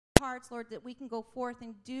hearts, Lord, that we can go forth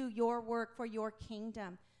and do your work for your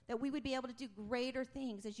kingdom, that we would be able to do greater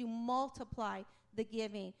things as you multiply the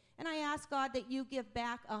giving. And I ask, God, that you give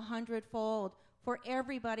back 100-fold for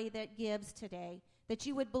everybody that gives today, that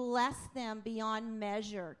you would bless them beyond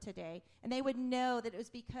measure today, and they would know that it was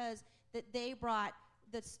because that they brought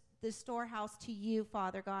the storehouse to you,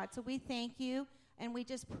 Father God. So we thank you, and we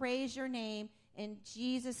just praise your name. In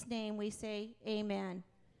Jesus' name we say amen.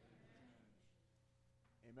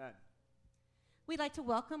 Amen. We'd like to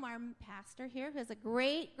welcome our pastor here who has a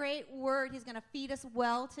great, great word. He's going to feed us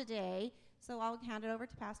well today. So I'll hand it over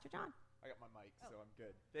to Pastor John. I got my mic, so I'm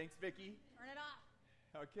good. Thanks, Vicki. Turn it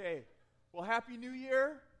off. Okay. Well, Happy New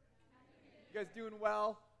Year. You guys doing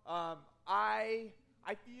well?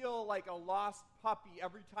 I feel like a lost puppy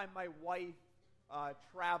every time my wife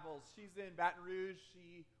travels. She's in Baton Rouge.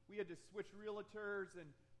 We had to switch realtors and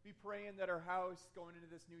be praying that our house going into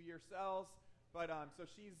this new year sells. But so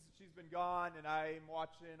she's been gone, and I'm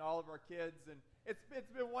watching all of our kids, and it's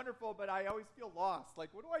been wonderful. But I always feel lost. Like,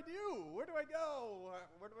 what do I do? Where do I go?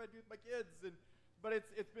 What do I do with my kids? But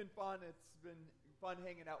it's been fun. It's been fun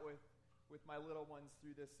hanging out with my little ones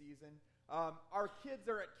through this season. Our kids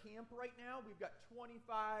are at camp right now. We've got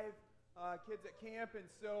 25 kids at camp, and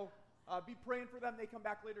so be praying for them. They come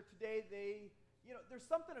back later today. There's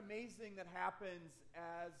something amazing that happens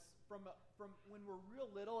from when we're real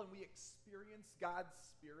little and we experience God's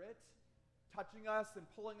Spirit touching us and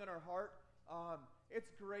pulling on our heart. It's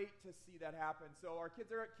great to see that happen. So our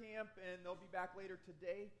kids are at camp, and they'll be back later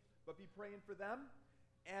today, but be praying for them.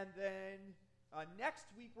 And then next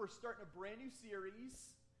week, we're starting a brand new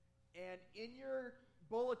series, and in your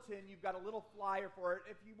bulletin, you've got a little flyer for it.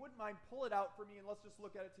 If you wouldn't mind, pull it out for me, and let's just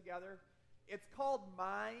look at it together. It's called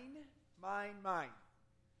Mine, Mine, Mine.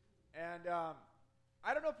 And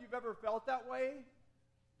I don't know if you've ever felt that way,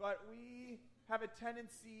 but we have a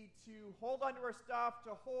tendency to hold on to our stuff,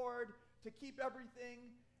 to hoard, to keep everything,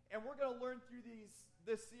 and we're going to learn through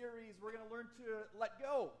this series, we're going to learn to let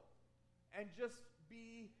go and just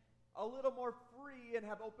be a little more free and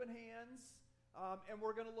have open hands, and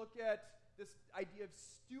we're going to look at this idea of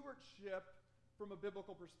stewardship from a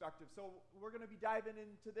biblical perspective. So we're going to be diving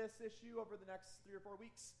into this issue over the next 3 or 4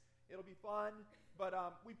 weeks. It'll be fun, but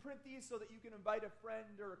we print these so that you can invite a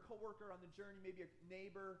friend or a coworker on the journey, maybe a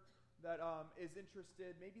neighbor that is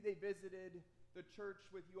interested. Maybe they visited the church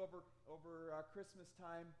with you over Christmas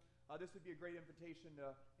time. This would be a great invitation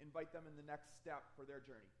to invite them in the next step for their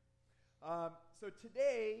journey. So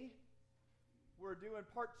today, we're doing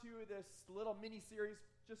part 2 of this little mini-series,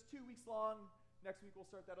 just 2 weeks long. Next week, we'll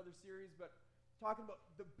start that other series, but talking about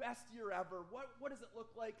the best year ever. What does it look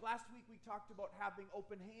like? Last week, we talked about having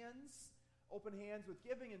open hands with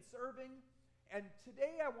giving and serving. And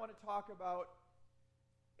today, I want to talk about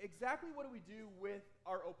exactly what do we do with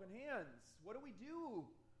our open hands? What do we do?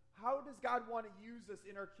 How does God want to use us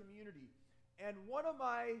in our community? And one of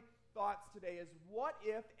my thoughts today is, what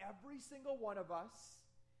if every single one of us,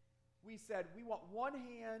 we said we want one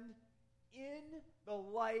hand in the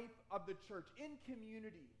life of the church, in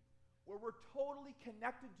community, where we're totally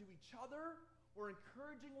connected to each other, we're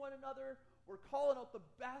encouraging one another, we're calling out the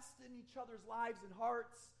best in each other's lives and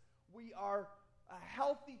hearts, we are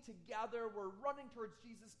healthy together, we're running towards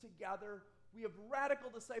Jesus together, we have radical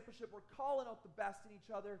discipleship, we're calling out the best in each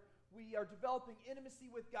other, we are developing intimacy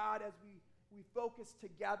with God as we focus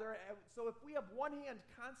together. And so if we have one hand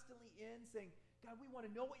constantly in saying, God, we want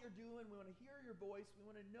to know what you're doing, we want to hear your voice, we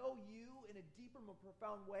want to know you in a deeper, more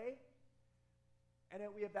profound way, and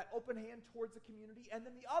then we have that open hand towards the community. And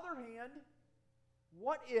then the other hand,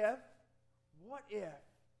 what if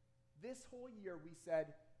this whole year we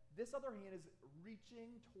said, this other hand is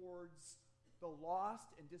reaching towards the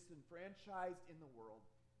lost and disenfranchised in the world,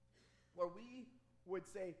 where we would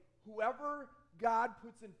say, whoever God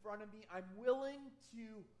puts in front of me, I'm willing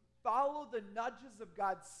to follow the nudges of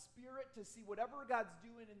God's Spirit to see whatever God's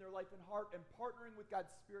doing in their life and heart, and partnering with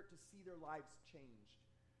God's Spirit to see their lives changed.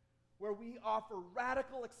 Where we offer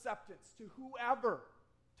radical acceptance to whoever,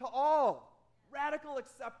 to all, radical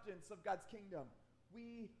acceptance of God's kingdom.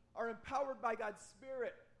 We are empowered by God's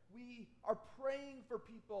Spirit. We are praying for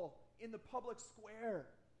people in the public square.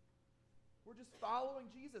 We're just following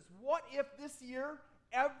Jesus. What if this year,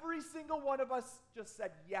 every single one of us just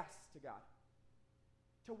said yes to God?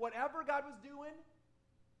 To whatever God was doing.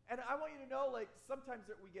 And I want you to know, sometimes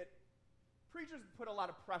preachers put a lot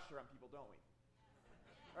of pressure on people, don't we?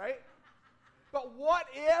 Right? But what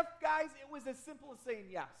if, guys, it was as simple as saying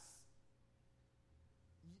yes?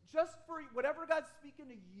 Just for whatever God's speaking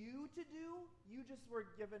to you to do, you just were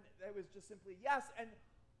given, it was just simply yes. And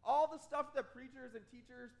all the stuff that preachers and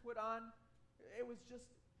teachers put on, it was just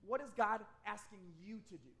What is God asking you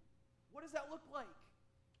to do? What does that look like?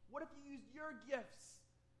 What if you used your gifts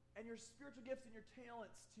and your spiritual gifts and your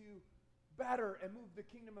talents to better and move the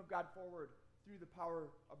kingdom of God forward through the power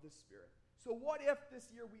of the Spirit? So what if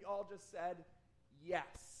this year we all just said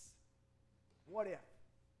yes? What if?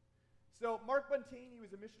 So Mark Buntain, he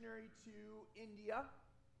was a missionary to India.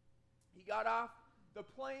 He got off the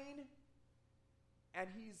plane, and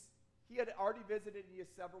he had already visited India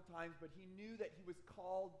several times, but he knew that he was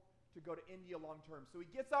called to go to India long term. So he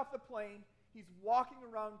gets off the plane, he's walking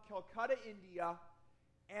around Calcutta, India,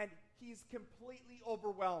 and he's completely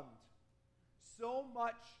overwhelmed. So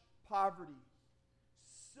much poverty,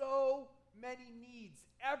 so many needs.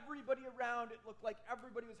 Everybody around, it looked like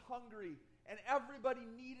everybody was hungry, and everybody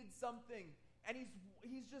needed something. And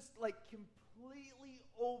he's just like completely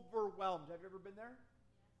overwhelmed. Have you ever been there?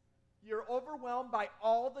 You're overwhelmed by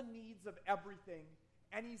all the needs of everything.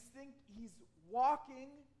 And he's walking,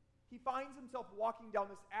 he finds himself walking down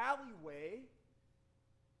this alleyway,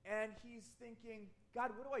 and he's thinking,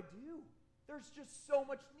 God, what do I do? There's just so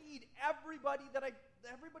much need. Everybody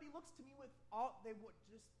looks to me with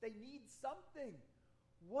they need something.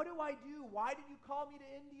 What do I do? Why did you call me to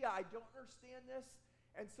India? I don't understand this.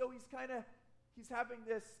 And so he's having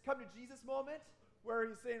this come to Jesus moment where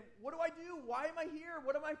he's saying, what do I do? Why am I here?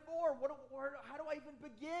 What am I for? How do I even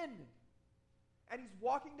begin? And he's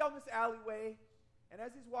walking down this alleyway, and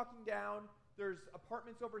as he's walking down, there's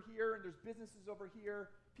apartments over here, and there's businesses over here.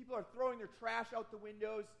 People are throwing their trash out the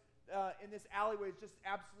windows in this alleyway. It's just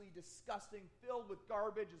absolutely disgusting, filled with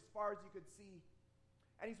garbage as far as you could see.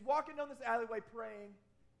 And he's walking down this alleyway praying,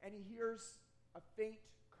 and he hears a faint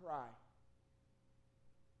cry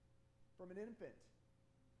from an infant.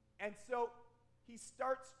 And so he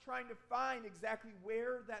starts trying to find exactly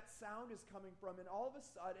where that sound is coming from, and all of a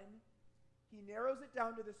sudden, he narrows it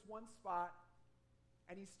down to this one spot,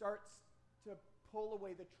 and he starts to pull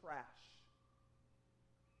away the trash.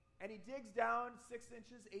 And he digs down 6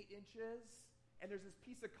 inches, 8 inches, and there's this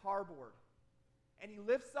piece of cardboard. And he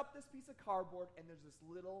lifts up this piece of cardboard, and there's this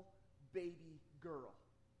little baby girl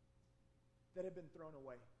that had been thrown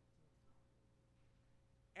away.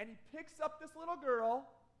 And he picks up this little girl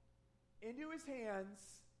into his hands,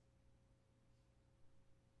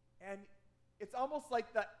 and it's almost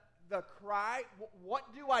like the cry,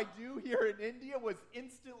 what do I do here in India, was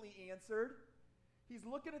instantly answered. He's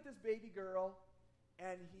looking at this baby girl,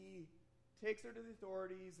 and he takes her to the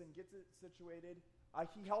authorities and gets it situated.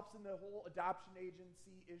 He helps in the whole adoption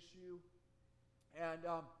agency issue. And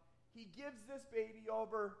he gives this baby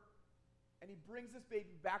over, and he brings this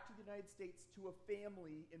baby back to the United States to a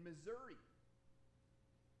family in Missouri.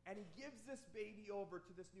 And he gives this baby over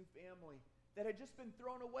to this new family that had just been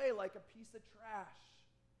thrown away like a piece of trash.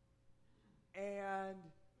 And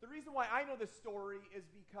the reason why I know this story is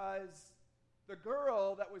because the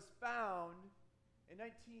girl that was found in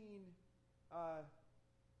 1970s,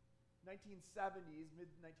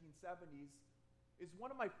 mid-1970s, is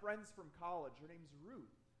one of my friends from college. Her name's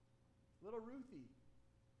Ruth, little Ruthie.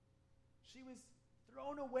 She was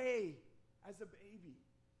thrown away as a baby.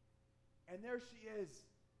 And there she is,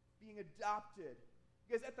 being adopted.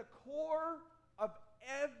 Because at the core of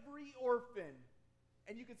every orphan,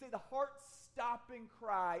 and you could say the heart-stopping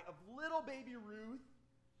cry of little baby Ruth,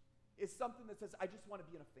 is something that says, I just want to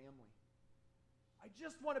be in a family. I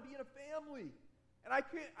just want to be in a family. And I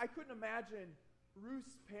couldn't imagine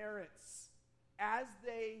Ruth's parents, as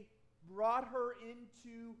they brought her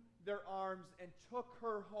into their arms and took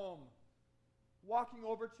her home, walking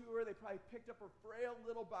over to her, they probably picked up her frail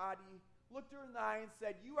little body, looked her in the eye and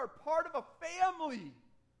said, you are part of a family.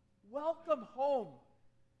 Welcome home.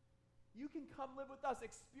 You can come live with us,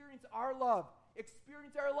 experience our love,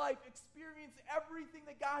 experience our life, experience everything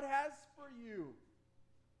that God has for you.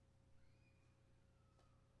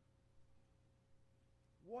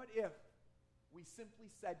 What if we simply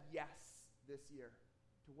said yes this year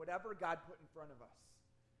to whatever God put in front of us?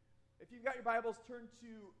 If you've got your Bibles, turn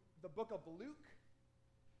to the book of Luke.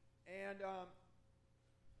 And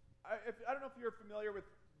I don't know if you're familiar with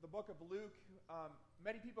the book of Luke.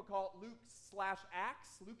 Many people call it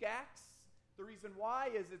Luke/Acts, Luke Acts. The reason why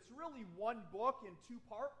is it's really one book in 2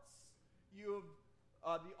 parts. You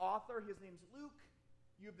have the author, his name's Luke.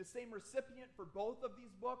 You have the same recipient for both of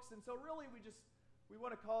these books. And so really we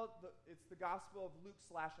want to call it, it's the Gospel of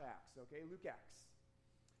Luke/Acts, okay? Luke Acts.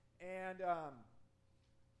 And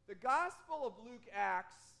the Gospel of Luke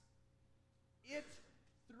Acts, it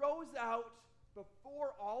throws out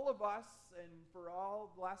before all of us and for all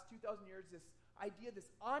the last 2,000 years this idea, this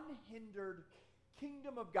unhindered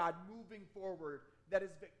kingdom of God moving forward that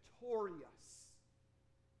is victorious.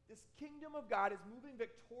 This kingdom of God is moving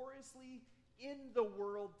victoriously in the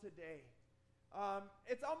world today.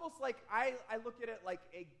 It's almost like I look at it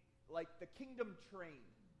like the kingdom train.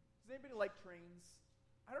 Does anybody like trains?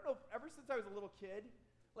 I don't know. Ever since I was a little kid,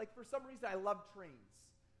 like for some reason I love trains.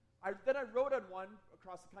 Then I rode on one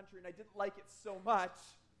across the country and I didn't like it so much.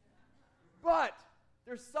 But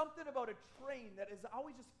there's something about a train that has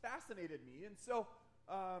always just fascinated me. And so,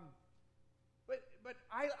 but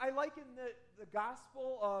I liken the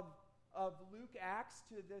gospel of Luke Acts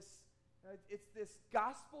to this. It's this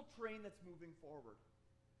gospel train that's moving forward.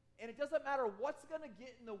 And it doesn't matter what's going to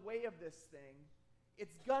get in the way of this thing.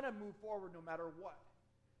 It's going to move forward no matter what.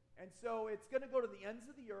 And so it's going to go to the ends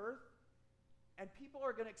of the earth. And people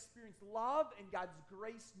are going to experience love and God's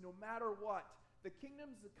grace no matter what. The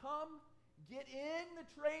kingdoms to come, get in the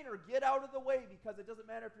train or get out of the way, because it doesn't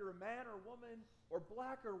matter if you're a man or woman or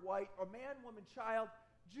black or white or man, woman, child,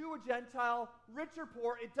 Jew or Gentile, rich or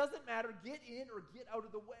poor. It doesn't matter. Get in or get out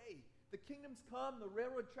of the way. The kingdom's come. The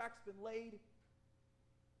railroad track's been laid.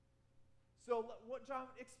 So, John,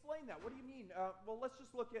 explain that. What do you mean? Well, let's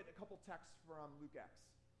just look at a couple texts from Luke Acts.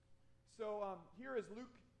 So here is Luke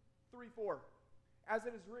 3:4. As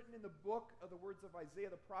it is written in the book of the words of Isaiah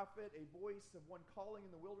the prophet, a voice of one calling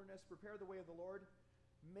in the wilderness, prepare the way of the Lord,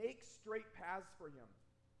 make straight paths for him.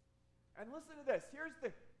 And listen to this. Here's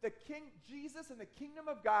the King Jesus and the kingdom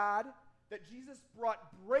of God that Jesus brought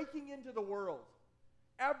breaking into the world.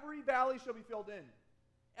 Every valley shall be filled in.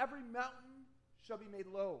 Every mountain shall be made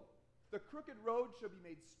low. The crooked road shall be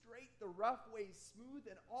made straight, the rough ways smooth,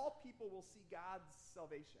 and all people will see God's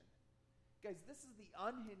salvation. Guys, this is the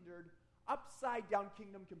unhindered, upside-down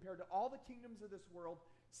kingdom compared to all the kingdoms of this world.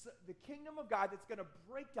 So the kingdom of God that's going to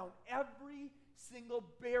break down every single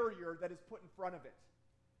barrier that is put in front of it.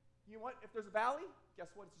 You know what? If there's a valley, guess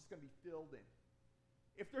what? It's just going to be filled in.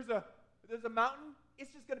 If there's a mountain,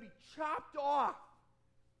 it's just going to be chopped off.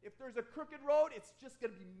 If there's a crooked road, it's just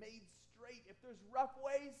going to be made straight. If there's rough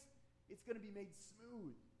ways, it's going to be made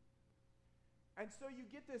smooth. And so you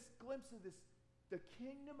get this glimpse of the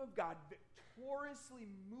kingdom of God victoriously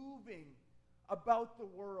moving about the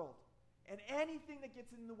world. And anything that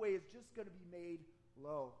gets in the way is just going to be made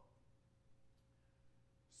low.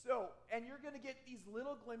 So, and you're going to get these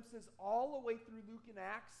little glimpses all the way through Luke and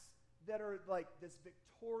Acts that are like this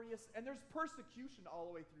victorious, and there's persecution all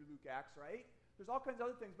the way through Luke Acts, right? There's all kinds of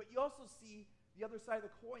other things, but you also see the other side of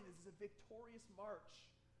the coin. This is a victorious march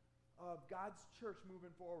of God's church moving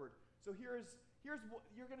forward. So here's you're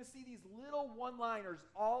going to see these little one-liners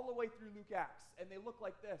all the way through Luke Acts, and they look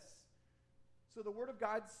like this. So the word of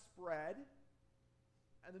God spread,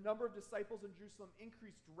 and the number of disciples in Jerusalem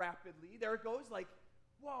increased rapidly. There it goes, like,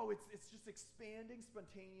 whoa, it's just expanding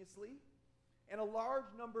spontaneously. And a large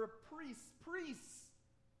number of priests,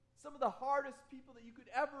 some of the hardest people that you could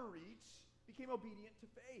ever reach, became obedient to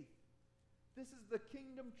faith. This is the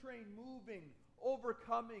kingdom train moving,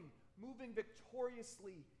 overcoming, moving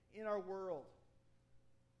victoriously in our world.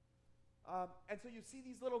 And so you see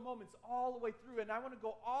these little moments all the way through. And I want to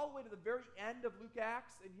go all the way to the very end of Luke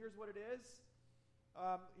Acts, and here's what it is.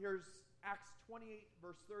 Here's Acts 28,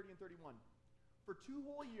 verse 30 and 31. For 2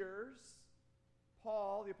 whole years,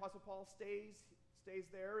 Paul, the Apostle Paul, stays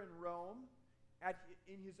there in Rome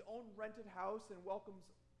in his own rented house and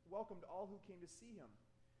welcomed all who came to see him.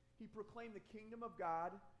 He proclaimed the kingdom of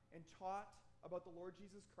God and taught about the Lord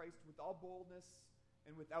Jesus Christ with all boldness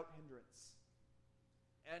and without hindrance.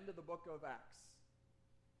 End of the book of Acts.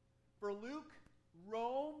 For Luke,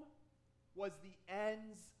 Rome was the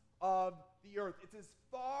ends of the earth. It's as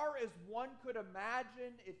far as one could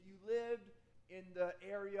imagine if you lived in the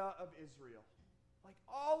area of Israel. Like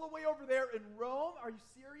all the way over there in Rome. Are you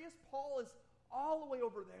serious? Paul is all the way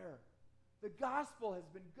over there. The gospel has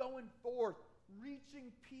been going forth,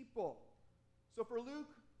 reaching people. So for Luke,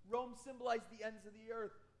 Rome symbolized the ends of the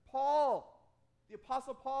earth. Paul, the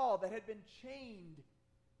Apostle Paul, that had been chained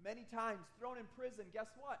many times, thrown in prison, guess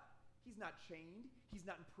what? He's not chained. He's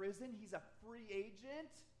not in prison. He's a free agent,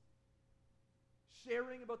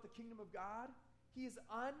 sharing about the kingdom of God. He is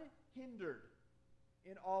unhindered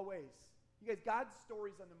in all ways. You guys, God's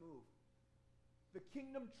story's on the move. The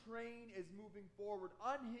kingdom train is moving forward,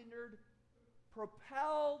 unhindered,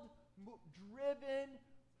 propelled, driven,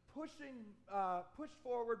 pushed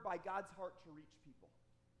forward by God's heart to reach people.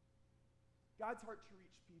 God's heart to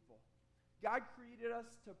reach people. God created us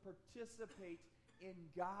to participate in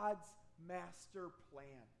God's master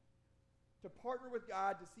plan, to partner with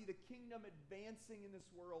God to see the kingdom advancing in this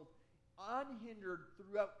world, unhindered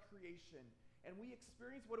throughout creation. And we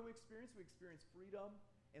experience, what do we experience? We experience freedom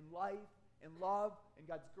and life and love and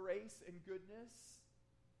God's grace and goodness.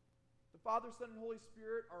 The Father, Son, and Holy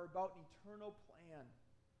Spirit are about an eternal plan.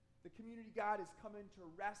 The community God has come in to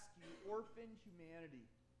rescue orphaned humanity.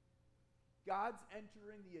 God's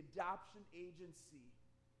entering the adoption agency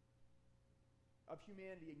of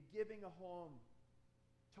humanity and giving a home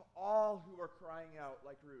to all who are crying out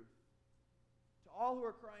like Ruth. To all who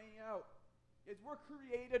are crying out. We're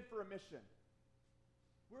created for a mission.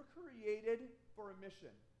 We're created for a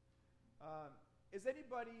mission. Is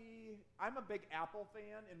anybody, I'm a big Apple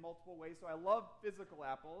fan in multiple ways, so I love physical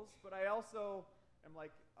apples, but I also am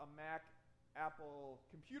like a Mac Apple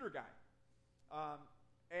computer guy.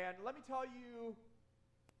 And let me tell you,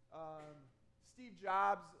 Steve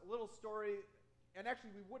Jobs, a little story, and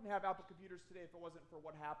actually we wouldn't have Apple computers today if it wasn't for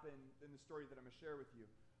what happened in the story that I'm going to share with you.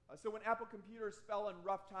 So when Apple computers fell in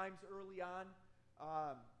rough times early on,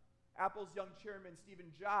 Apple's young chairman,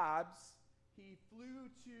 Stephen Jobs, he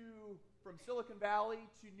flew from Silicon Valley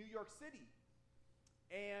to New York City.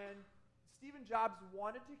 And Stephen Jobs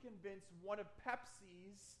wanted to convince one of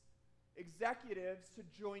Pepsi's executives to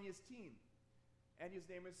join his team. And his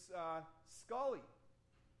name is Scully,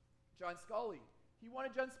 John Scully. He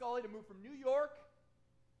wanted John Scully to move from New York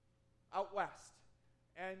out west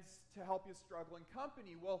and to help his struggling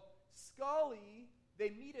company. Well, they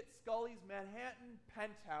meet at Scully's Manhattan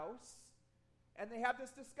penthouse, and they have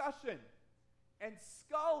this discussion. And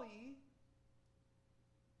Scully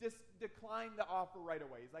declined the offer right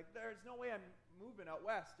away. He's like, there's no way I'm moving out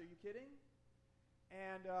west. Are you kidding?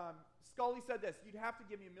 And Scully said this, you'd have to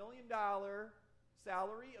give me $1 million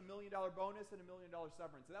salary, $1 million bonus, and $1 million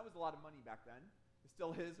severance. And that was a lot of money back then. It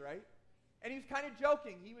still is, right? And he was kind of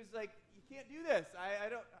joking. He was like, you can't do this.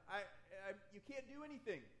 You can't do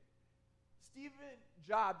anything. Stephen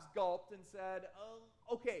Jobs gulped and said,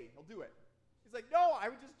 okay, I'll do it. He's like, no, I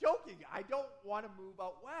was just joking. I don't want to move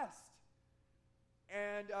out west.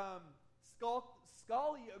 And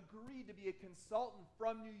Scully agreed to be a consultant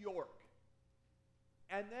from New York.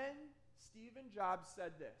 And then Stephen Jobs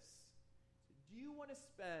said this, do you want to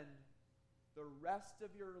spend the rest of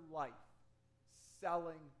your life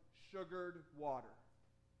selling sugared water?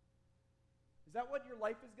 Is that what your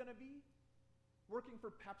life is going to be? Working for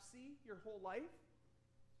Pepsi your whole life?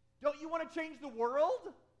 Don't you want to change the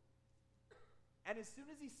world? And as soon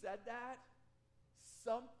as he said that,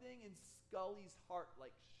 something in Scully's heart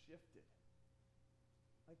shifted.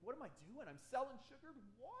 Like, what am I doing? I'm selling sugared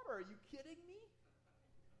water. Are you kidding me?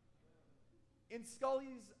 In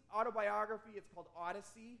Scully's autobiography, it's called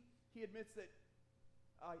Odyssey, he admits that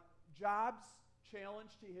Jobs'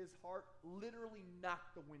 challenge to his heart literally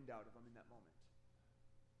knocked the wind out of him in that moment.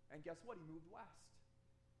 And guess what? He moved west.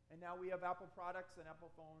 And now we have Apple products and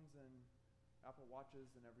Apple phones and Apple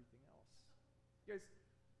watches and everything else. Guys,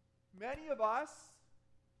 many of us,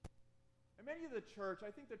 and many of the church,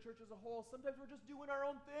 I think the church as a whole, sometimes we're just doing our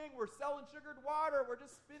own thing. We're selling sugared water. We're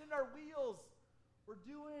just spinning our wheels. We're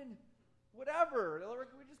doing whatever.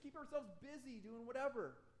 We just keep ourselves busy doing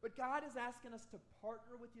whatever. But God is asking us to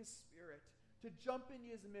partner with His Spirit, to jump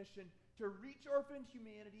into His mission, to reach orphaned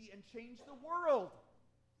humanity and change the world.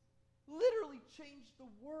 Literally change the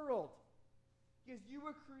world. Because you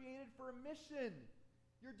were created for a mission.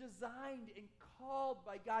 You're designed and called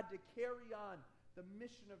by God to carry on the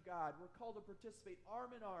mission of God. We're called to participate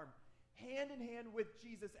arm in arm, hand in hand with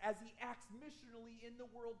Jesus as He acts missionally in the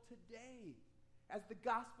world today, as the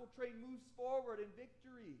gospel train moves forward in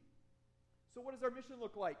victory. So what does our mission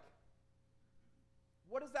look like?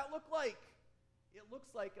 What does that look like? It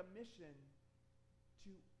looks like a mission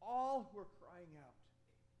to all who are crying out,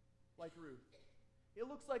 like Ruth. It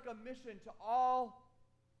looks like a mission to all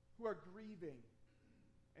who are grieving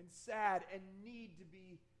and sad and need to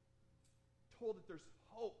be told that there's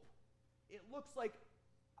hope. It looks like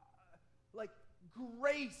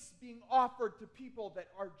grace being offered to people that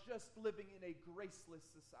are just living in a graceless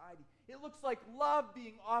society. It looks like love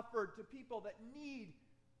being offered to people that need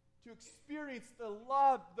to experience the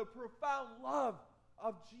love, the profound love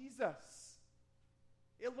of Jesus.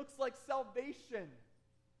 It looks like salvation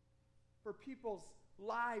for people's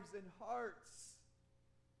lives and hearts.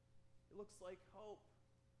 It looks like hope.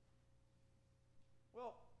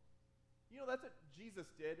 Well, that's what Jesus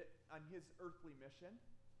did on His earthly mission.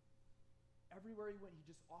 Everywhere He went, He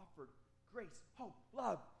just offered grace, hope,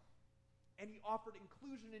 love. And He offered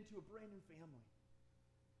inclusion into a brand new family.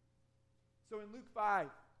 So in Luke 5,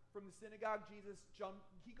 from the synagogue, Jesus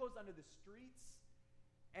he goes onto the streets,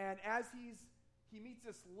 and as he meets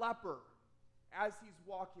this leper, as he's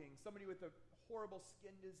walking, somebody with a horrible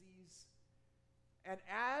skin disease. And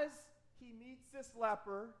as he meets this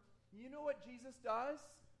leper, you know what Jesus does?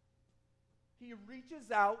 He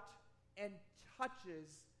reaches out and touches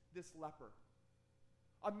this leper.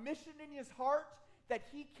 A mission in his heart that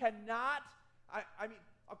he cannot, I mean,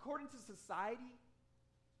 according to society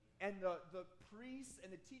and the priests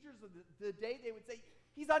and the teachers of the day, they would say,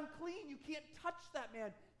 he's unclean. You can't touch that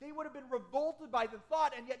man. They would have been revolted by the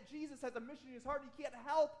thought, and yet Jesus has a mission in his heart. He can't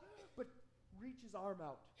help but reach his arm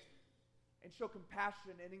out and show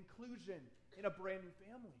compassion and inclusion in a brand new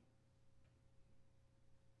family.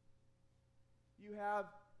 You have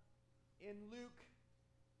in Luke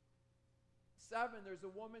 7, there's a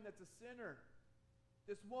woman that's a sinner.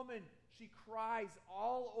 This woman, she cries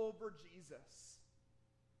all over Jesus.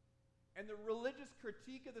 And the religious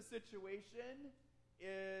critique of the situation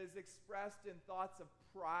is expressed in thoughts of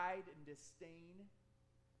pride and disdain.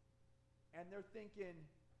 And they're thinking,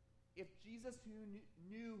 if Jesus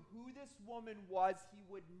knew who this woman was, he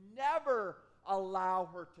would never allow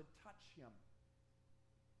her to touch him.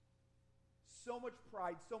 So much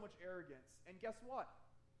pride, so much arrogance. And guess what?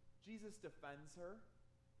 Jesus defends her.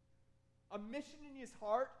 A mission in his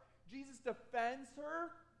heart, Jesus defends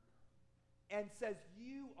her and says,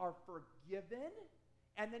 you are forgiven.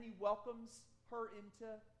 And then he welcomes her into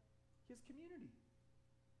his community.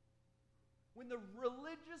 When the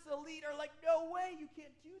religious elite are like, no way, you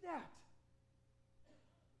can't do that.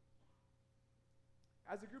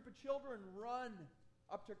 As a group of children run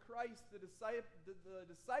up to Christ, the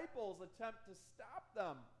disciples attempt to stop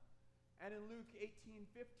them. And in Luke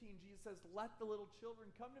 18:15, Jesus says, let the little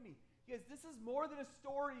children come to me. Because this is more than a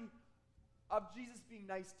story of Jesus being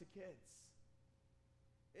nice to kids.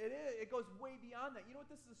 It goes way beyond that. You know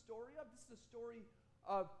what this is a story of? This is a story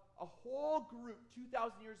of a whole group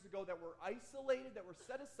 2,000 years ago that were isolated, that were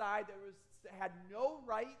set aside, that had no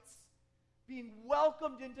rights, being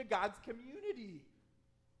welcomed into God's community.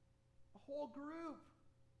 A whole group.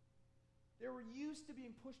 They were used to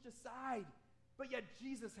being pushed aside, but yet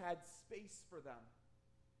Jesus had space for them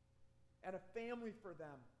and a family for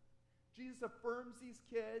them. Jesus affirms these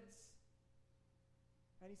kids,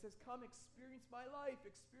 and he says, come experience my life,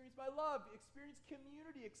 experience my love, experience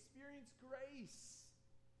community, experience grace.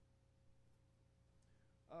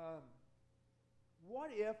 What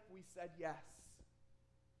if we said yes?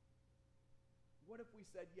 What if we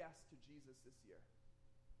said yes to Jesus this year?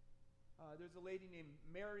 There's a lady named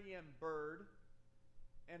Marianne Bird,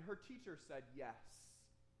 and her teacher said yes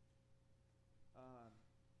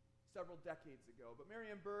several decades ago. But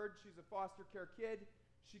Marianne Bird, she's a foster care kid.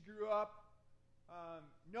 She grew up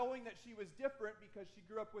knowing that she was different because she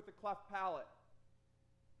grew up with a cleft palate.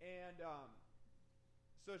 And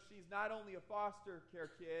so she's not only a foster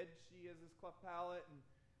care kid, she has this cleft palate. And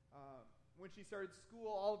when she started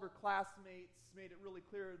school, all of her classmates made it really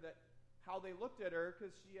clear that how they looked at her,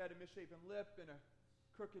 because she had a misshapen lip and a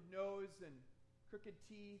crooked nose and crooked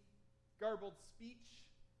teeth, garbled speech.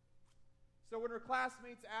 So when her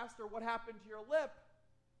classmates asked her, what happened to your lip?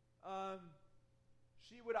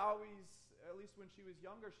 She would always, at least when she was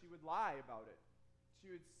younger, she would lie about it.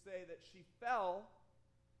 She would say that she fell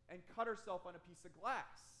and cut herself on a piece of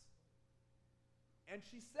glass. And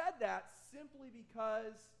she said that simply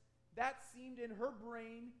because that seemed in her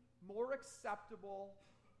brain more acceptable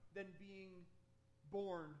than being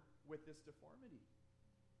born with this deformity.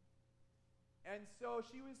 And so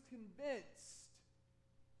she was convinced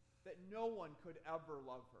that no one could ever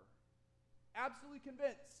love her. Absolutely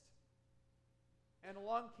convinced. And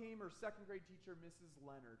along came her second grade teacher, Mrs.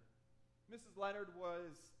 Leonard. Mrs. Leonard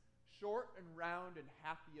was short and round and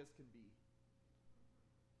happy as can be.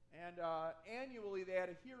 And annually they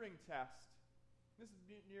had a hearing test. This is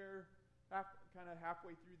near kind of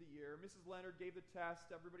halfway through the year. Mrs. Leonard gave the test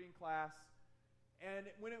to everybody in class. And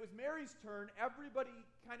when it was Mary's turn, everybody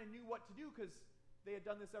kind of knew what to do because they had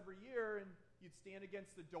done this every year. And you'd stand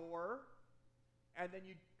against the door, and then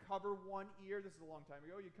you'd cover one ear. This is a long time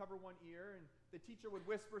ago. You'd cover one ear, and the teacher would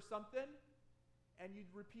whisper something, and you'd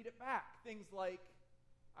repeat it back. Things like,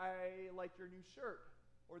 I like your new shirt,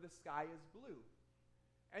 or the sky is blue.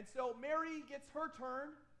 And so Mary gets her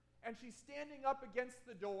turn, and she's standing up against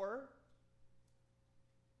the door,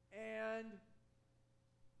 and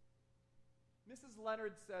Mrs.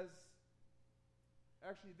 Leonard says,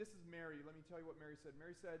 actually, this is Mary. Let me tell you what Mary said.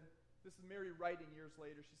 Mary said, this is Mary writing years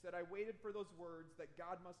later. She said, I waited for those words that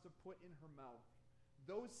God must have put in her mouth.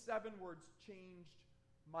 Those 7 words changed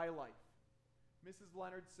my life. Mrs.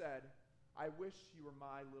 Leonard said, I wish you were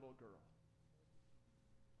my little girl.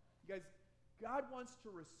 You guys, God wants to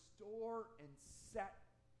restore and set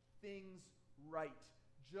things right,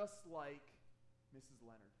 just like Mrs.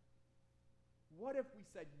 Leonard. What if we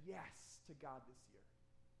said yes to God this year?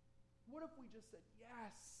 What if we just said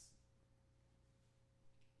yes?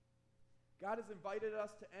 God has invited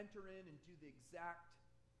us to enter in and do the exact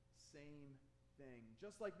same thing,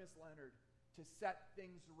 just like Miss Leonard, to set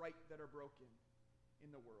things right that are broken in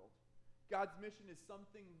the world. God's mission is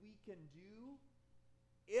something we can do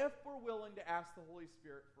if we're willing to ask the Holy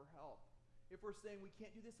Spirit for help. If we're saying we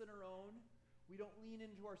can't do this on our own, we don't lean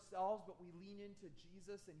into ourselves, but we lean into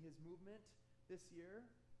Jesus and his movement this year.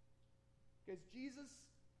 Because Jesus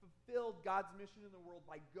fulfilled God's mission in the world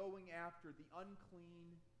by going after the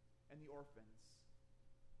unclean and the orphans,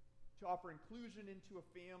 to offer inclusion into a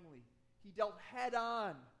family. He dealt head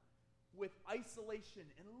on with isolation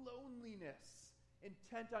and loneliness,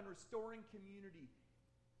 intent on restoring community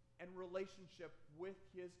and relationship with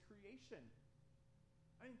his creation.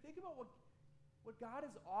 I mean, think about what God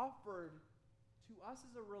has offered to us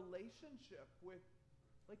as a relationship with,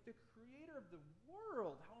 like, the creator of the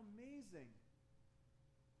world. How amazing.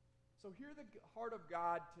 So hear the heart of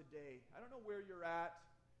God today. I don't know where you're at.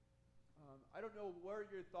 I don't know where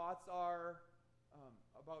your thoughts are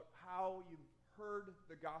about how you've heard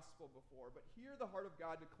the gospel before, but hear the heart of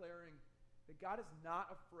God declaring that God is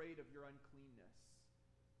not afraid of your uncleanness.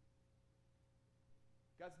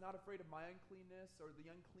 God's not afraid of my uncleanness or the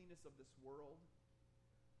uncleanness of this world.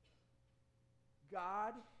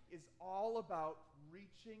 God is all about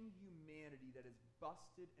reaching humanity that is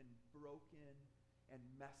busted and broken and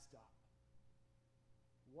messed up.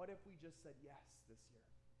 What if we just said yes this year?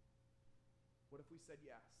 What if we said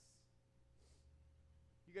yes?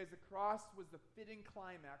 You guys, the cross was the fitting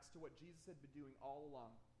climax to what Jesus had been doing all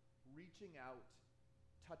along, reaching out,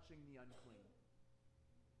 touching the unclean.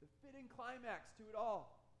 The fitting climax to it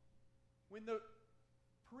all. When the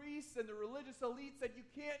priests and the religious elite said, you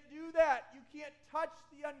can't do that, you can't touch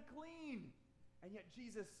the unclean. And yet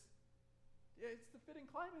Jesus, it's the fitting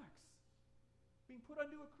climax. Being put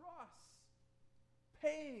onto a cross,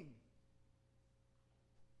 paying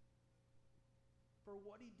for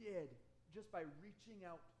what he did just by reaching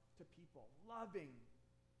out to people, loving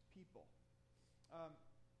people. I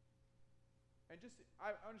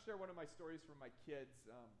want to share one of my stories from my kids.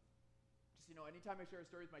 Anytime I share a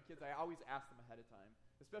story with my kids, I always ask them ahead of time,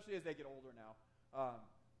 especially as they get older now.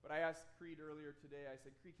 But I asked Creed earlier today, I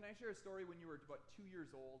said, Creed, can I share a story when you were about 2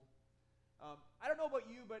 years old? I don't know about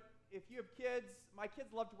you, but if you have kids, my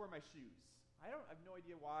kids love to wear my shoes. I have no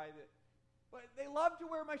idea why, but they love to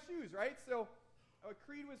wear my shoes, right? So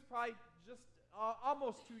Creed was probably just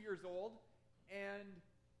almost 2 years old, and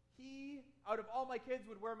he, out of all my kids,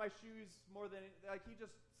 would wear my shoes more than, he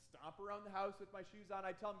just stomp around the house with my shoes on.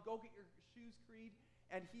 I'd tell him, go get your shoes, Creed,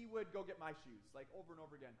 and he would go get my shoes, over and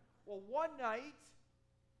over again. Well, one night,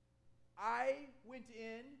 I went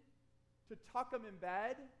in to tuck him in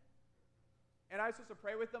bed, and I was supposed to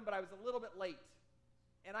pray with him, but I was a little bit late.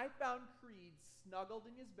 And I found Creed snuggled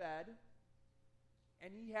in his bed,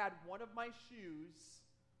 and he had one of my shoes.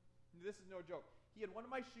 This is no joke. He had one of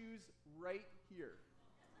my shoes right here.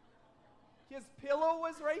 His pillow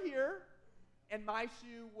was right here, and my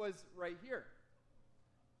shoe was right here.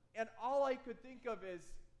 And all I could think of is,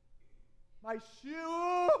 my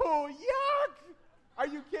shoe! Yuck! Are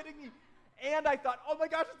you kidding me? And I thought, oh my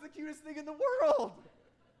gosh, it's the cutest thing in the world!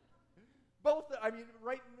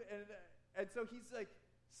 And so he's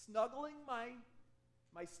snuggling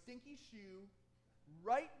my stinky shoe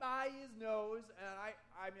right by his nose, and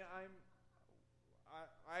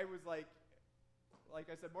I was like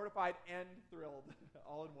I said, mortified and thrilled,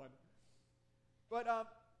 all in one. But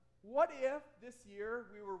what if this year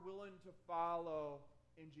we were willing to follow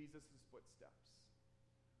in Jesus' footsteps?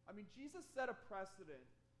 Jesus set a precedent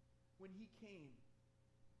when he came.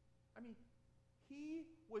 He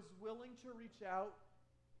was willing to reach out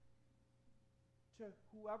to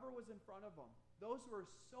whoever was in front of him. Those who were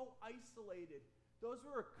so isolated, those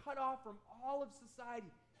who were cut off from all of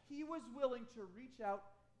society. He was willing to reach out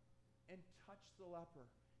and touch the leper.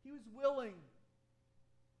 He was willing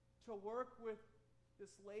to work with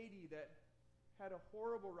this lady that had a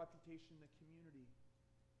horrible reputation in the community.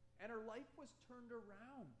 And her life was turned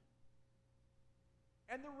around.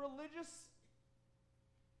 And the religious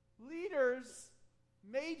leaders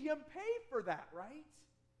made him pay for that, right?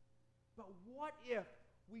 But what if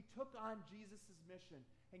we took on Jesus' mission?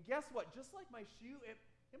 And guess what? Just like my shoe, it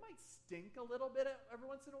might stink a little bit every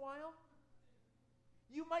once in a while.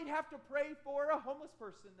 You might have to pray for a homeless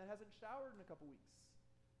person that hasn't showered in a couple weeks.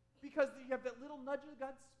 Because you have that little nudge of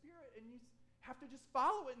God's Spirit, and you have to just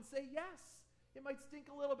follow it and say yes. It might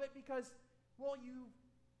stink a little bit because,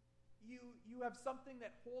 you have something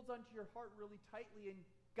that holds onto your heart really tightly, and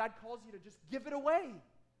God calls you to just give it away.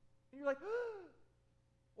 And you're like, ah.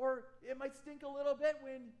 Or it might stink a little bit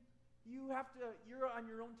when you're on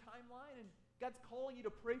your own timeline, and God's calling you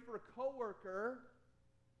to pray for a coworker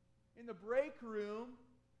in the break room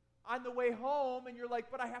on the way home, and you're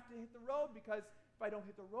like, but I have to hit the road because if I don't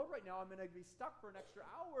hit the road right now, I'm going to be stuck for an extra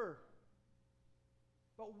hour.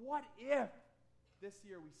 But what if this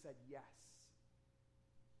year we said yes?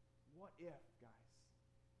 What if, guys?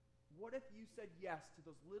 What if you said yes to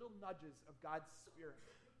those little nudges of God's Spirit?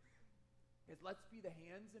 Is let's be the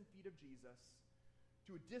hands and feet of Jesus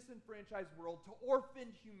to a disenfranchised world, to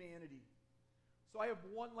orphaned humanity. So I have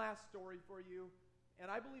one last story for you,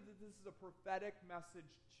 and I believe that this is a prophetic message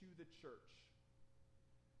to the church.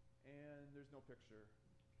 And there's no picture.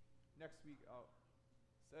 Next week, so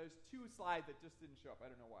there's two slides that just didn't show up.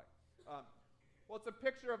 I don't know why. Well, it's a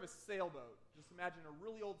picture of a sailboat. Just imagine a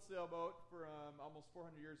really old sailboat from almost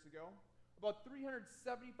 400 years ago. About 375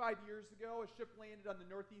 years ago, a ship landed on the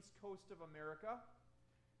northeast coast of America,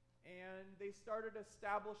 and they started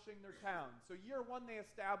establishing their town. So year one, they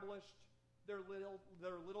established their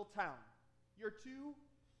little town. Year two,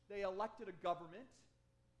 they elected a government.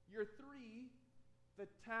 Year three, the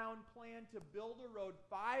town planned to build a road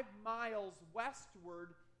 5 miles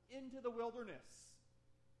westward into the wilderness.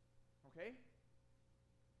 Okay?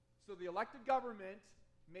 So the elected government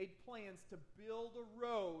made plans to build a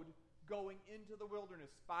road going into the wilderness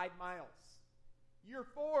 5 miles. Year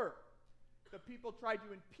 4, the people tried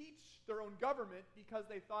to impeach their own government because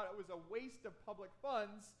they thought it was a waste of public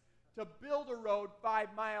funds to build a road 5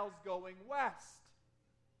 miles going west.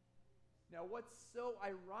 Now, what's so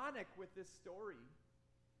ironic with this story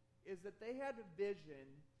is that they had a vision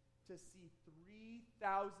to see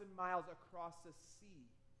 3,000 miles across a sea.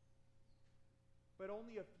 But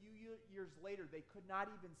only a few years later, they could not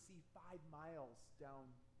even see 5 miles down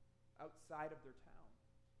outside of their town.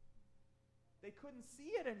 They couldn't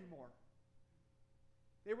see it anymore.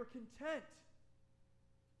 They were content.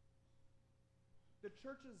 The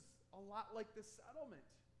church is a lot like this settlement.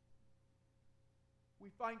 We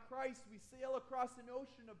find Christ, we sail across an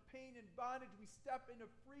ocean of pain and bondage, we step into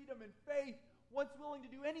freedom and faith. Once willing to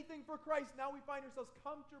do anything for Christ, now we find ourselves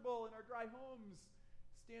comfortable in our dry homes,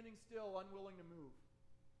 standing still, unwilling to move.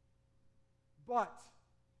 But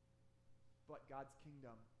God's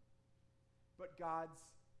kingdom, but God's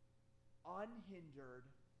unhindered,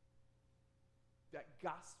 that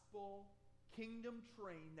gospel kingdom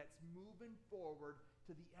train that's moving forward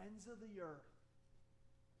to the ends of the earth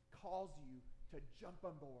calls you to jump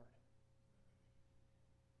on board.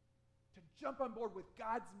 To jump on board with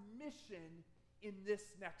God's mission in this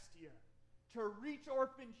next year. To reach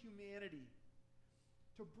orphaned humanity.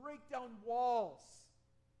 To break down walls.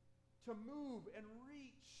 To move and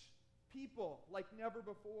reach people like never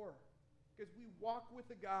before. Because we walk with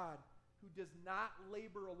a God who does not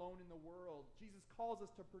labor alone in the world. Jesus calls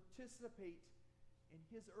us to participate in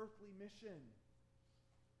his earthly mission.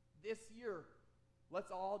 This year,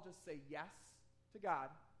 let's all just say yes to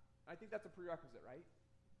God. I think that's a prerequisite, right?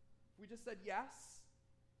 If we just said yes,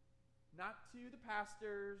 not to the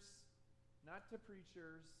pastors, not to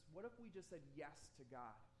preachers, what if we just said yes to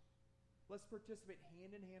God? Let's participate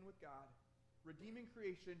hand in hand with God, redeeming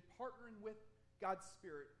creation, partnering with God's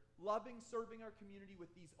Spirit, loving, serving our community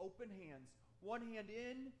with these open hands. One hand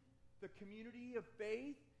in the community of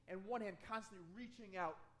faith, and one hand constantly reaching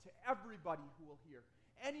out to everybody who will hear,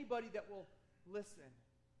 anybody that will listen.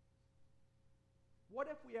 What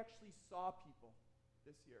if we actually saw people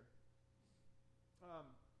this year?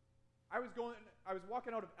 I was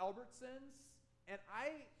walking out of Albertsons, and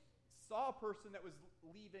I saw a person that was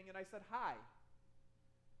leaving, and I said hi.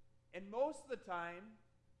 And most of the time,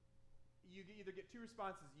 you either get two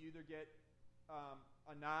responses. You either get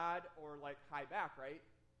a nod or like hi back, right?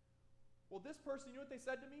 Well, this person, you know what they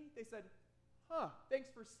said to me? They said, thanks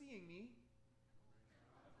for seeing me.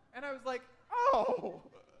 And I was like, oh.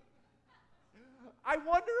 I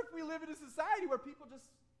wonder if we live in a society where people just,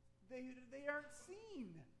 they aren't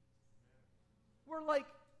seen. We're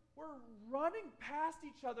running past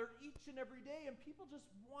each other each and every day, and people just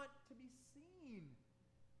want to be seen.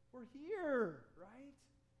 We're here, right?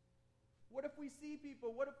 What if we see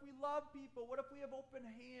people? What if we love people? What if we have open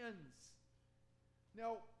hands?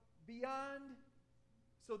 Now,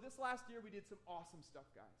 so this last year we did some awesome stuff,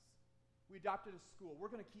 guys. We adopted a school.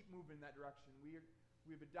 We're going to keep moving in that direction.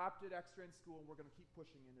 We've adopted Extra in school, and we're going to keep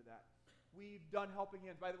pushing into that. We've done Helping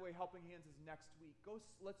Hands. By the way, Helping Hands is next week.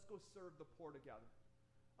 Let's go serve the poor together.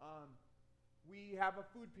 We have a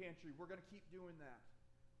food pantry. We're going to keep doing that.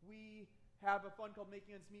 We have a fund called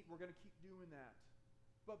Making Ends Meet. We're going to keep doing that.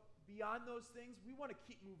 But beyond those things, we want to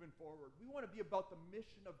keep moving forward. We want to be about the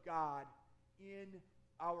mission of God in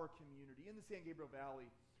our community, in the San Gabriel Valley.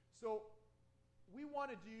 So we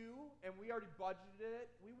want to do, and we already budgeted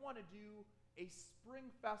it, we want to do a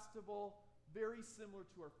spring festival very similar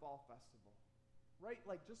to our fall festival. right?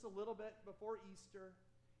 Like just a little bit before Easter.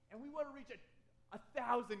 And we want to reach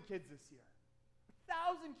 1,000 kids this year.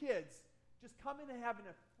 1,000 kids just coming and having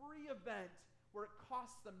a free event where it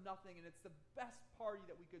costs them nothing, and it's the best party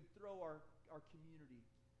that we could throw our community.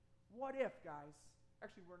 What if, guys?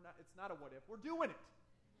 Actually, it's not a what if. We're doing it.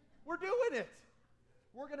 We're doing it.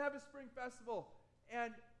 We're going to have a spring festival,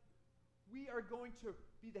 and we are going to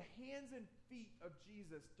be the hands and feet of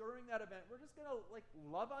Jesus during that event. We're just going to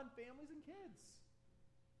love on families and kids.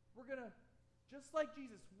 We're going to, just like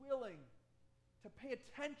Jesus, willing to pay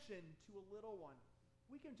attention to a little one.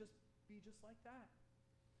 We can just be just like that.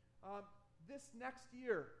 This next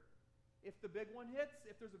year, if the big one hits,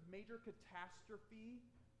 if there's a major catastrophe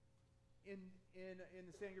in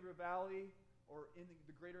the San Gabriel Valley or in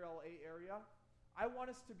the greater LA area, I want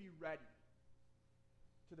us to be ready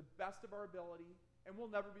to the best of our ability, and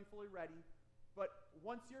we'll never be fully ready. But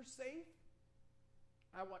once you're safe,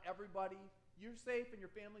 I want everybody, you're safe and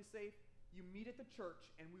your family's safe, you meet at the church,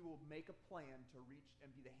 and we will make a plan to reach and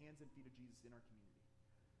be the hands and feet of Jesus in our community.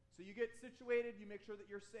 So you get situated, you make sure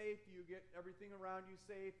that you're safe, you get everything around you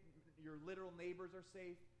safe, your literal neighbors are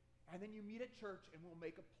safe, and then you meet at church, and we'll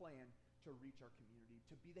make a plan to reach our community,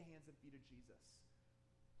 to be the hands and feet of Jesus,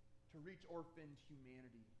 to reach orphaned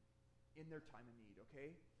humanity in their time of need,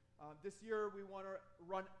 okay? This year we want to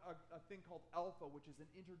run a thing called Alpha, which is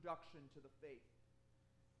an introduction to the faith.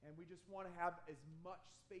 And we just want to have as much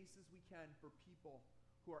space as we can for people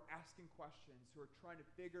who are asking questions, who are trying to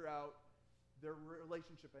figure out their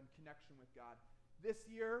relationship and connection with God. This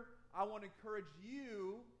year, I want to encourage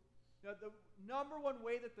you. Now, the number one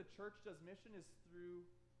way that the church does mission is through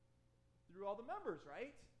all the members,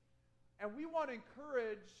 right? And we want to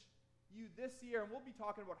encourage you this year, and we'll be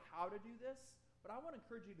talking about how to do this, but I want to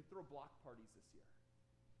encourage you to throw block parties this year.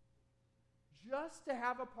 Just to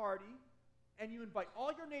have a party, and you invite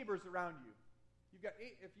all your neighbors around you. You've got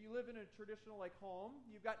 8, if you live in a traditional home,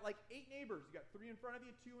 you've got 8 neighbors. You've got 3 in front of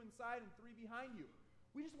you, 2 inside, and 3 behind you.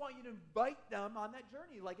 We just want you to invite them on that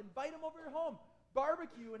journey. Invite them over your home,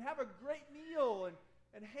 barbecue, and have a great meal,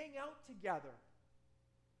 and hang out together.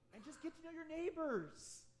 And just get to know your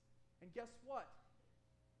neighbors. And guess what?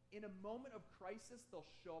 In a moment of crisis,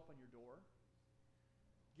 they'll show up on your door.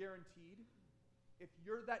 Guaranteed. If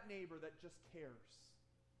you're that neighbor that just cares.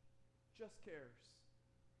 Just cares.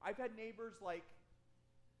 I've had neighbors like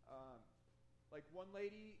one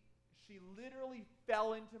lady, she literally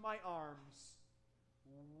fell into my arms,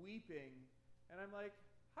 weeping, and I'm like,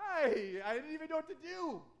 hi, I didn't even know what to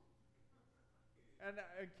do. And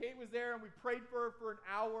Kate was there, and we prayed for her for an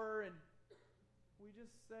hour, and we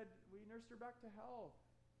nursed her back to health.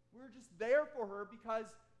 We were just there for her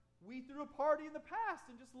because we threw a party in the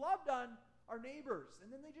past and just loved on our neighbors,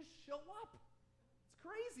 and then they just show up. It's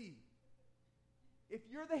crazy. If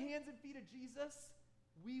you're the hands and feet of Jesus,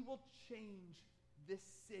 we will change this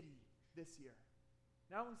city this year.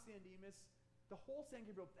 Not only San Dimas, the whole San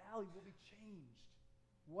Gabriel Valley will be changed.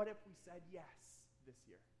 What if we said yes this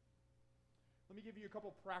year? Let me give you a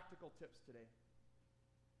couple practical tips today.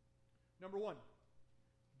 Number 1,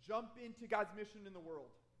 jump into God's mission in the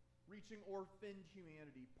world, reaching orphaned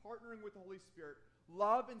humanity, partnering with the Holy Spirit,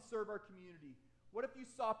 love and serve our community. What if you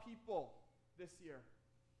saw people this year?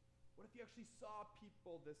 What if you actually saw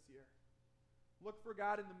people this year? Look for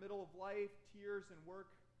God in the middle of life, tears, and work,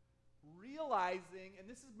 realizing, and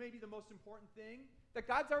this is maybe the most important thing, that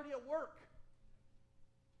God's already at work.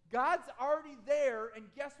 God's already there, and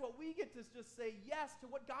guess what? We get to just say yes to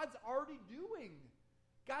what God's already doing.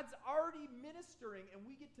 God's already ministering, and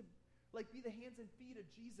we get to be the hands and feet of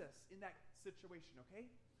Jesus in that situation, okay?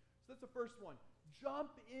 So that's the first one.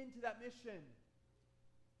 Jump into that mission.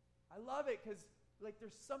 I love it because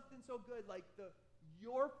there's something so good.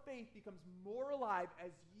 Your faith becomes more alive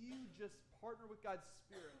as you just partner with God's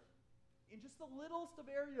Spirit in just the littlest of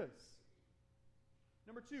areas.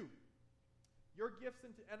 Number 2, your gifts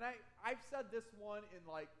and I've said this one in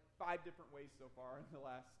 5 different ways so far in the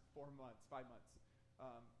last 5 months.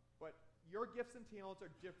 But your gifts and talents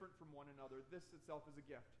are different from one another. This itself is a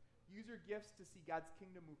gift. Use your gifts to see God's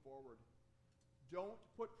kingdom move forward. Don't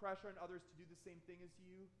put pressure on others to do the same thing as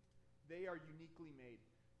you. They are uniquely made.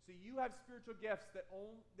 So you have spiritual gifts that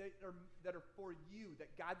are for you, that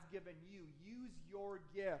God's given you. Use your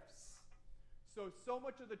gifts. So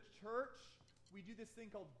much of the church, we do this thing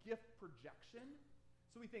called gift projection.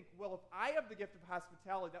 So we think, well, if I have the gift of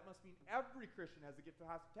hospitality, that must mean every Christian has the gift of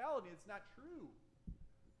hospitality. It's not true.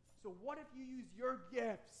 So what if you use your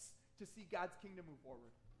gifts to see God's kingdom move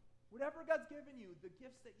forward? Whatever God's given you, the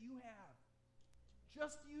gifts that you have,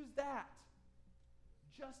 just use that.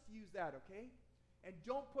 Just use that, okay? And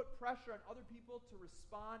don't put pressure on other people to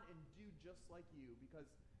respond and do just like you, because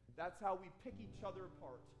that's how we pick each other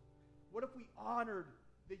apart. What if we honored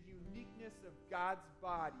the uniqueness of God's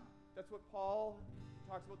body? That's what Paul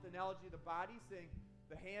talks about, the analogy of the body, saying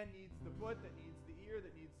the hand needs the foot, that needs the ear,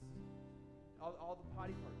 that needs all the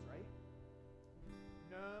body parts, right?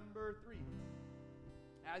 Number 3,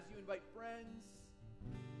 as you invite friends,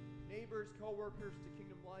 neighbors, co-workers to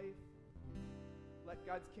Kingdom Life, let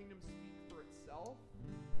God's kingdom speak for itself.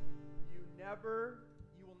 You will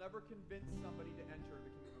never convince somebody to enter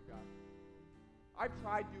the kingdom of God. I've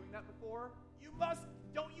tried doing that before.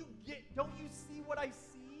 Don't you see what I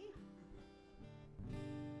see?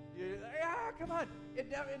 Come on.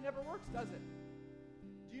 It never works, does it?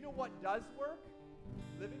 Do you know what does work?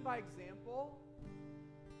 Living by example,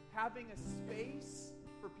 having a space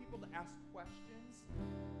for people to ask questions,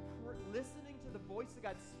 listening to the voice of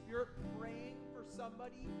God's Spirit, praying for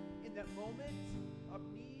somebody in that moment of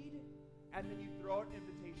need, and then you throw out an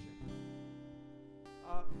invitation.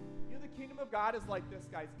 The kingdom of God is like this,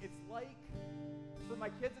 guys. It's like, for my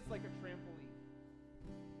kids, it's like a trampoline.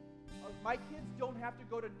 My kids don't have to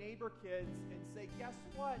go to neighbor kids and say, guess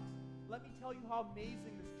what? Let me tell you how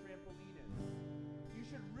amazing this trampoline is. You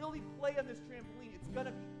should really play on this trampoline. It's going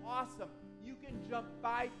to be awesome. You can jump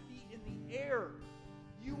 5 feet in the air.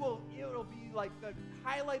 It'll be like the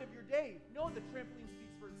highlight of your day. No, the trampoline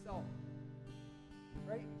speaks for itself.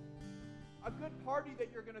 Right? A good party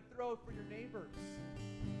that you're going to throw for your neighbors.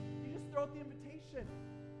 You just throw out the invitation.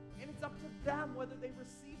 And it's up to them whether they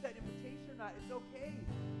receive that invitation or not. It's okay.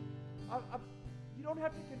 You don't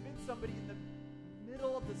have to convince somebody in the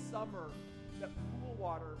middle of the summer that pool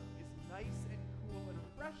water is nice and cool and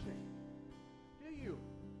refreshing. Do you?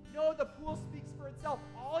 No, the pool speaks for itself.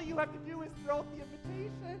 All you have to do is throw out the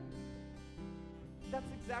invitation.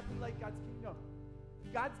 That's exactly like God's kingdom.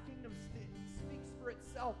 God's kingdom speaks for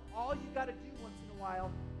itself. All you got to do once in a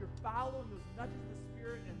while, you're following those nudges of the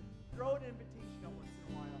Spirit and throw an invitation out once in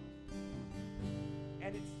a while.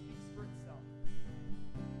 And it speaks for itself.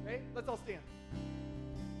 Okay? Let's all stand.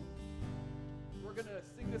 We're going to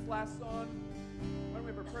sing this last song. Why don't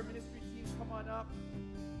we have our prayer ministry team come on up?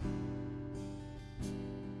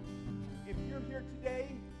 If you're here today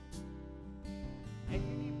and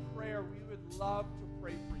you need prayer, we would love to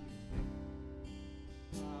pray for you today.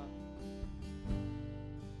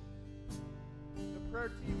 The prayer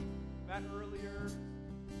team met earlier.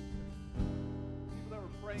 People that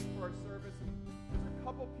were praying for our service. And there's a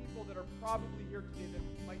couple people that are probably here today that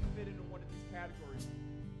might fit into one of these categories.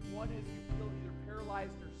 One is you feel either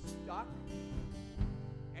paralyzed or stuck,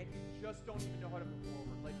 and you just don't even know how to move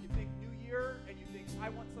forward. Like you think New Year, and you think, I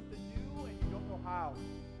want something new, and you don't know how.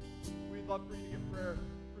 We'd love for you to get prayer.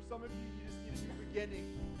 For some of you, you just need a new beginning.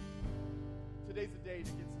 Today's the day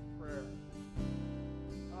to get some prayer.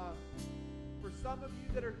 For some of you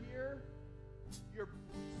that are here, you're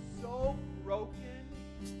so broken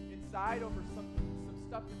inside over some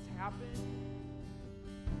stuff that's happened,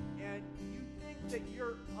 and you think that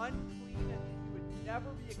you're unclean and that you would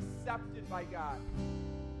never be accepted by God.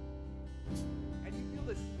 And you feel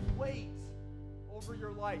this weight over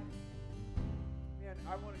your life. Man,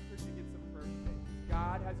 I want to encourage you to get some prayer today.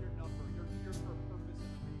 God has your number. You're here for a purpose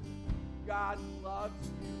and a reason. God loves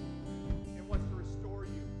you and wants to restore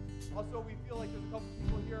you. Also, we feel like there's a couple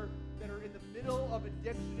people here that are in the middle of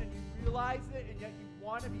addiction and you realize it, and yet you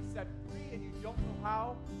want to be set free and you don't know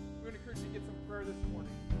how. We're going to encourage you to get some prayer this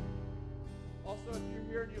morning. Also, if you're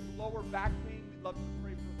here and you have lower back pain, we'd love to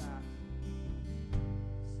pray for that.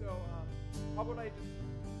 So, how about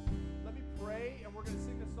let me pray, and we're going to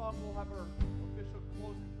sing the song. We'll have our official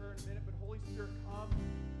closing prayer in a minute, but Holy Spirit, come.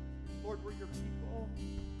 Lord, we're your people.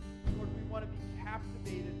 Lord, we want to be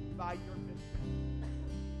captivated by your mission.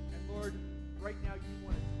 And Lord, right now you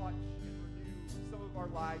want to touch and renew some of our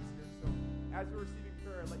lives here. So as we're receiving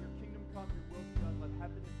prayer, let your kingdom come, your will be done. Let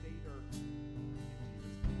heaven invade earth. In Jesus'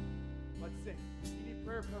 name. Let's sing. If you need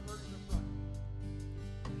prayer, come over to the front.